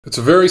It's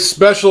a very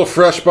special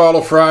Fresh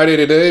Bottle Friday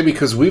today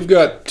because we've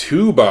got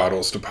 2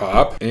 bottles to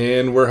pop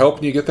and we're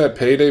helping you get that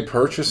payday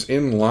purchase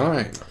in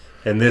line.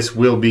 And this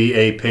will be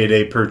a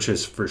payday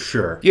purchase for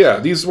sure. Yeah,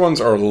 these ones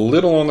are a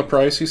little on the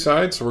pricey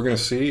side, so we're going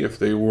to see if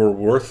they were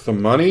worth the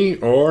money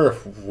or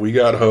if we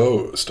got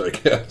hosed, I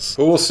guess.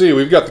 But we'll see.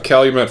 We've got the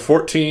Calumet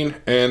 14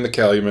 and the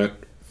Calumet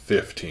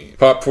 15.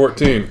 Pop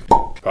 14.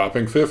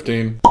 Popping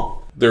 15.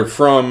 They're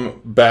from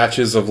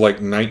batches of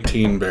like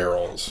 19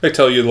 barrels. They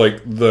tell you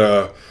like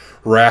the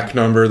rack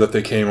number that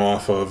they came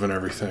off of and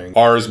everything.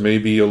 Ours may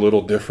be a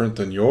little different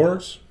than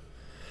yours.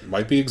 It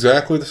might be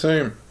exactly the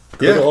same.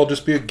 Could all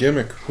just be a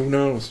gimmick. Who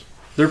knows?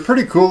 They're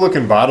pretty cool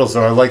looking bottles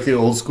though. I like the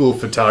old school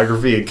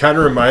photography. It kind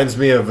of reminds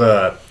me of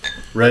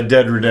Red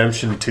Dead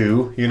Redemption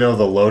 2. You know,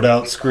 the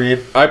loadout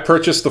screen. I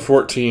purchased the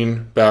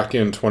 14 back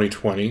in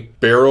 2020.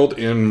 Barreled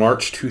in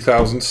March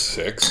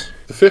 2006.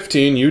 The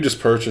 15 you just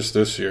purchased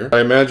this year.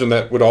 I imagine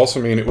that would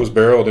also mean it was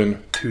barreled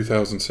in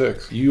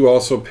 2006. You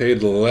also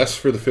paid less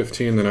for the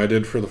 15 than I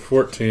did for the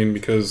 14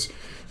 because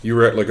you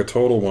were at like a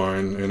Total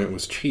Wine and it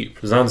was cheap.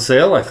 It was on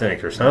sale, I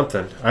think, or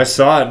something. I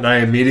saw it and I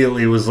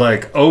immediately was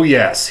like, oh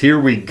yes, here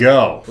we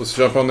go. Let's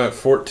jump on that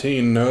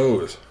 14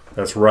 nose.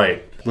 That's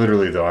right.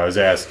 Literally though, I was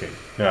asking,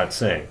 not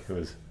saying. It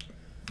was.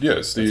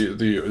 Yes,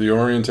 the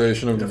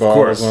orientation of the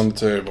bottles on the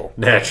table.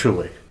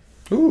 Naturally.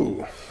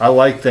 Ooh. I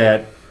like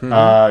that.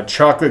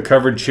 Chocolate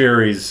covered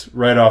cherries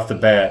right off the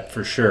bat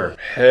for sure.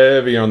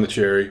 Heavy on the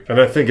cherry.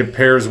 And I think it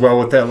pairs well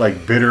with that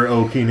like bitter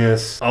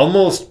oakiness.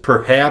 Almost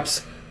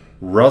perhaps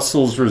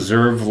Russell's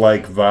Reserve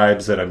like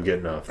vibes that I'm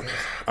getting off.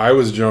 I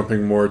was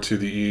jumping more to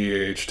the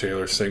E.H.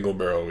 Taylor single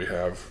barrel we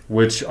have.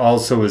 Which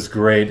also is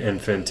great and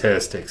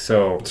fantastic.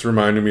 So it's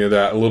reminding me of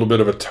that. A little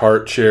bit of a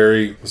tart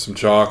cherry with some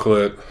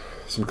chocolate,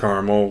 some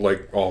caramel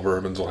like all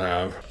bourbons will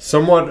have.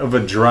 Somewhat of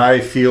a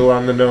dry feel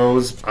on the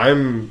nose.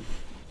 I'm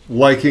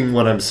liking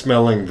what I'm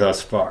smelling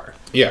thus far.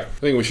 Yeah, I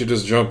think we should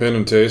just jump in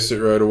and taste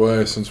it right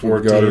away since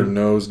we've got her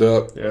nosed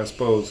up. Yeah, I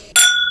suppose.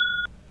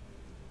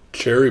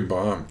 Cherry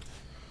bomb.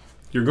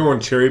 You're going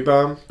cherry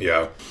bomb?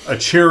 Yeah. A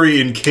cherry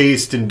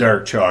encased in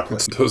dark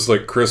chocolate. It's those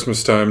like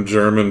Christmas time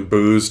German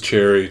booze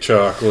cherry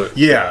chocolate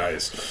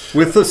guys.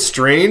 With a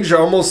strange,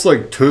 almost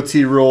like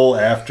Tootsie Roll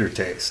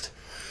aftertaste.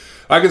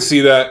 I can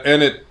see that,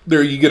 and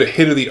there you get a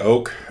hit of the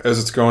oak as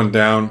it's going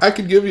down. I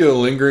could give you a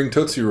lingering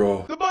Tootsie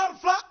Roll.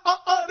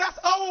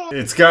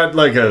 It's got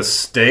like a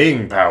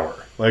staying power.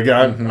 Like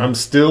I'm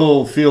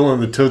still feeling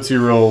the Tootsie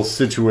Roll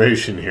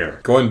situation here.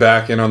 Going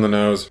back in on the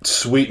nose,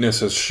 sweetness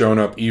has shown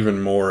up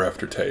even more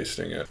after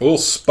tasting it. A little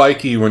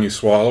spiky when you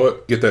swallow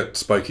it. Get that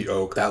spiky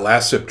oak. That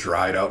last sip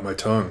dried out my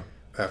tongue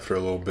after a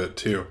little bit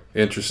too.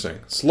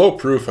 Interesting. Slow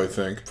proof, I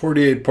think.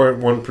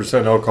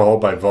 48.1% alcohol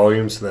by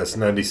volume, so that's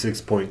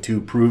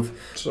 96.2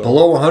 proof. So,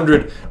 below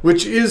 100,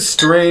 which is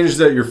strange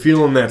that you're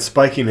feeling that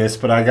spikiness,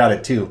 but I got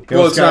it too.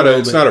 Well, it's not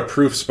a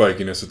proof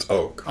spikiness, it's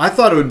oak. I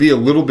thought it would be a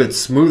little bit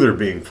smoother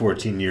being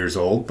 14 years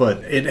old,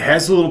 but it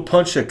has a little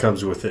punch that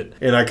comes with it,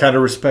 and I kind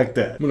of respect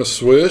that. I'm going to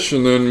swish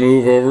and then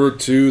move over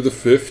to the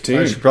 15.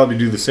 I should probably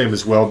do the same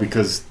as well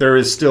because there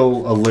is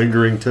still a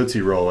lingering Tootsie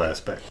Roll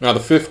aspect. Now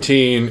the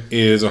 15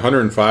 is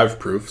 105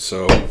 proof,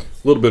 so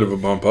a little bit of a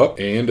bump up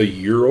and a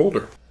year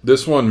older.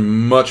 This one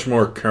much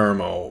more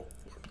caramel.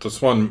 This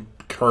one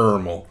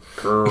caramel.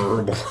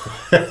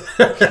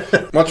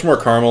 Much more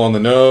caramel on the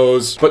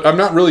nose, but I'm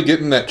not really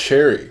getting that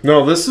cherry.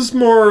 No, this is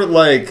more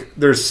like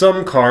there's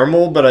some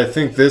caramel, but I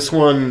think this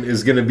one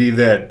is going to be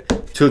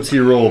that Tootsie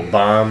Roll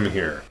bomb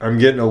here. I'm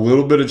getting a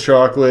little bit of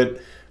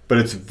chocolate, but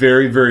it's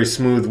very, very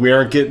smooth. We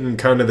aren't getting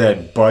kind of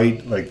that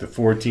bite like the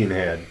 14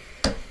 had.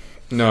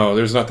 No,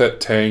 there's not that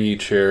tangy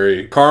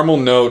cherry. Caramel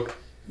note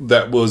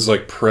that was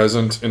like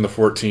present in the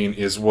 14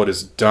 is what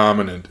is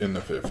dominant in the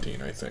 15,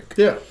 I think.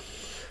 Yeah.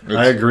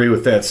 I agree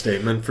with that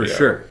statement for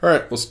sure. All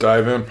right, let's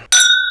dive in.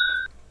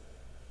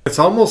 It's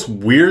almost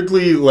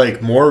weirdly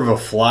like more of a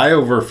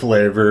flyover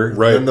flavor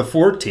than the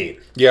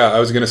 14. Yeah, I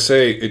was going to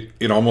say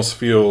it almost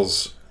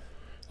feels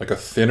like a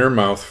thinner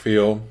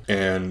mouthfeel,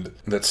 and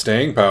that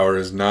staying power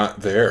is not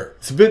there.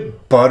 It's a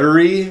bit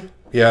buttery.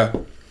 Yeah,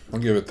 I'll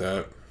give it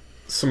that.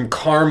 Some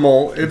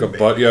caramel.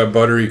 Like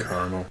buttery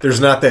caramel. There's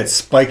not that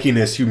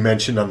spikiness you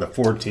mentioned on the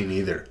 14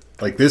 either.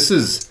 Like this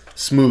is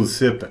smooth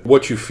sipping.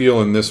 What you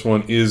feel in this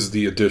one is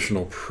the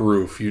additional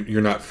proof.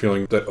 You're not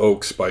feeling that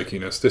oak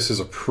spikiness. This is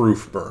a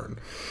proof burn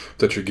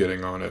that you're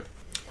getting on it.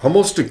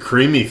 Almost a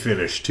creamy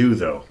finish too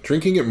though.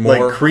 Drinking it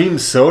more. Like cream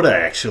soda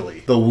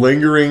actually. The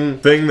lingering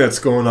thing that's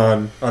going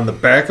on the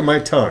back of my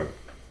tongue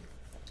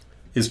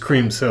is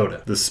cream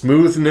soda. The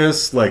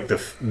smoothness, like the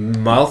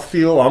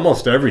mouthfeel,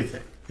 almost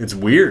everything. It's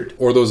weird.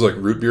 Or those like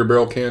root beer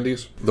barrel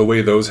candies. The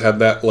way those had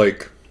that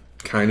like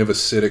kind of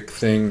acidic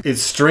thing.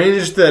 It's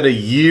strange that a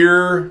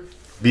year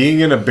being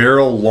in a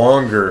barrel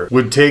longer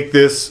would take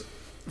this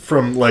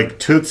from like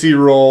Tootsie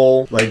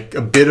Roll, like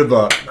a bit of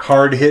a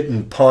hard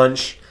hitting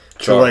punch,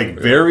 to like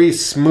very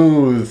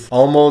smooth,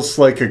 almost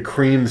like a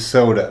cream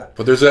soda.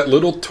 But there's that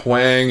little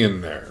twang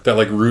in there that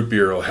like root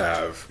beer will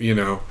have, you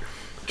know?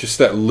 Just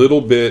that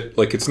little bit,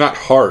 like it's not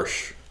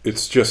harsh.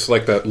 It's just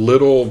like that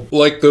little,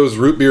 like those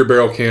root beer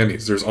barrel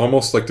candies. There's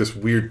almost like this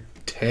weird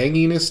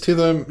tanginess to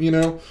them, you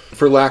know,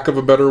 for lack of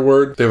a better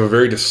word. They have a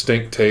very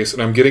distinct taste,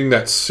 and I'm getting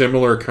that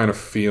similar kind of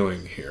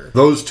feeling here.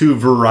 Those two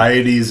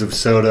varieties of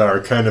soda are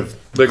kind of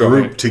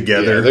grouped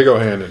together. Yeah, they go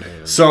hand in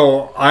hand.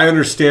 So I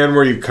understand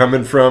where you're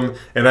coming from,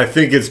 and I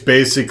think it's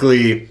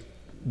basically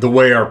the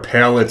way our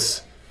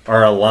palates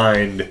are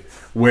aligned,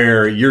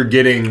 where you're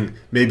getting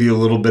maybe a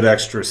little bit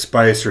extra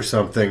spice or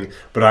something,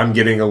 but I'm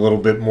getting a little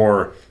bit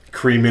more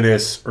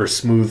creaminess or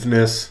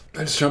smoothness.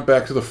 I just jump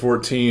back to the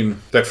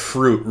 14. That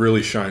fruit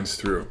really shines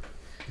through.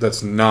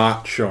 That's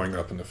not showing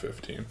up in the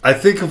 15. I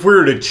think if we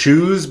were to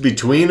choose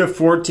between a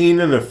 14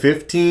 and a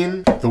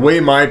 15, the way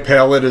my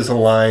palate is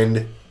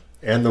aligned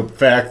and the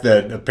fact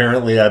that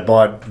apparently I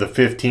bought the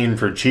 15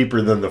 for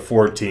cheaper than the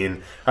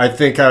 14, I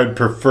think I would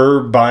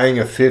prefer buying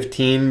a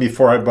 15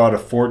 before I bought a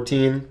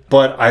 14.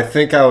 But I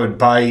think I would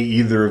buy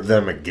either of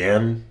them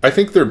again. I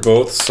think they're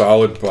both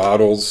solid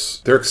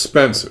bottles. They're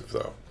expensive,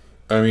 though.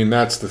 I mean,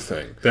 that's the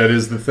thing. That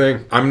is the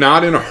thing. I'm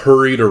not in a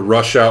hurry to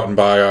rush out and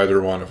buy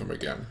either one of them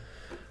again.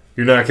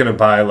 You're not going to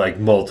buy, like,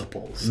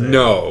 multiples.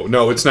 No,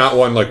 it's not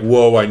one like,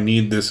 whoa, I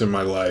need this in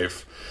my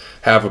life.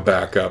 Have a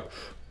backup.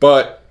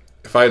 But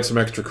if I had some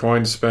extra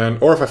coin to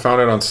spend, or if I found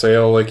it on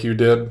sale like you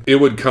did, it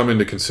would come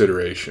into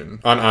consideration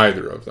on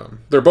either of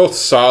them. They're both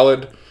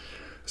solid.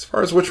 As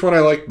far as which one I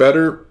like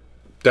better,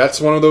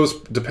 that's one of those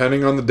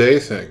depending on the day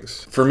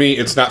things. For me,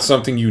 it's not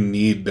something you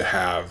need to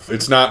have.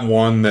 It's not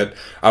one that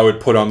I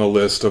would put on the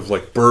list of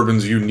like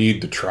bourbons you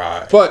need to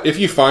try. But if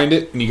you find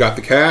it and you got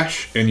the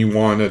cash and you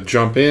want to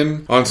jump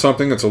in on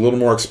something that's a little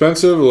more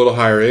expensive, a little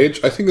higher age,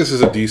 I think this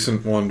is a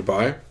decent one to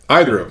buy.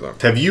 Either of them.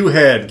 Have you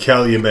had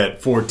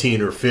Calumet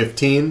 14 or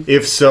 15?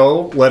 If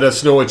so, let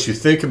us know what you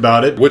think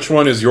about it. Which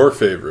one is your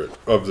favorite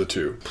of the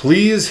two?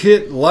 Please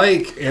hit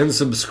like and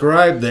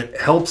subscribe. That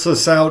helps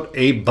us out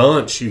a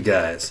bunch, you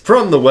guys.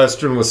 From the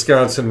Western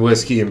Wisconsin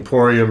Whiskey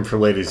Emporium for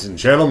ladies and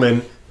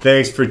gentlemen,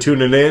 thanks for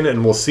tuning in,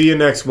 and we'll see you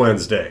next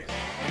Wednesday.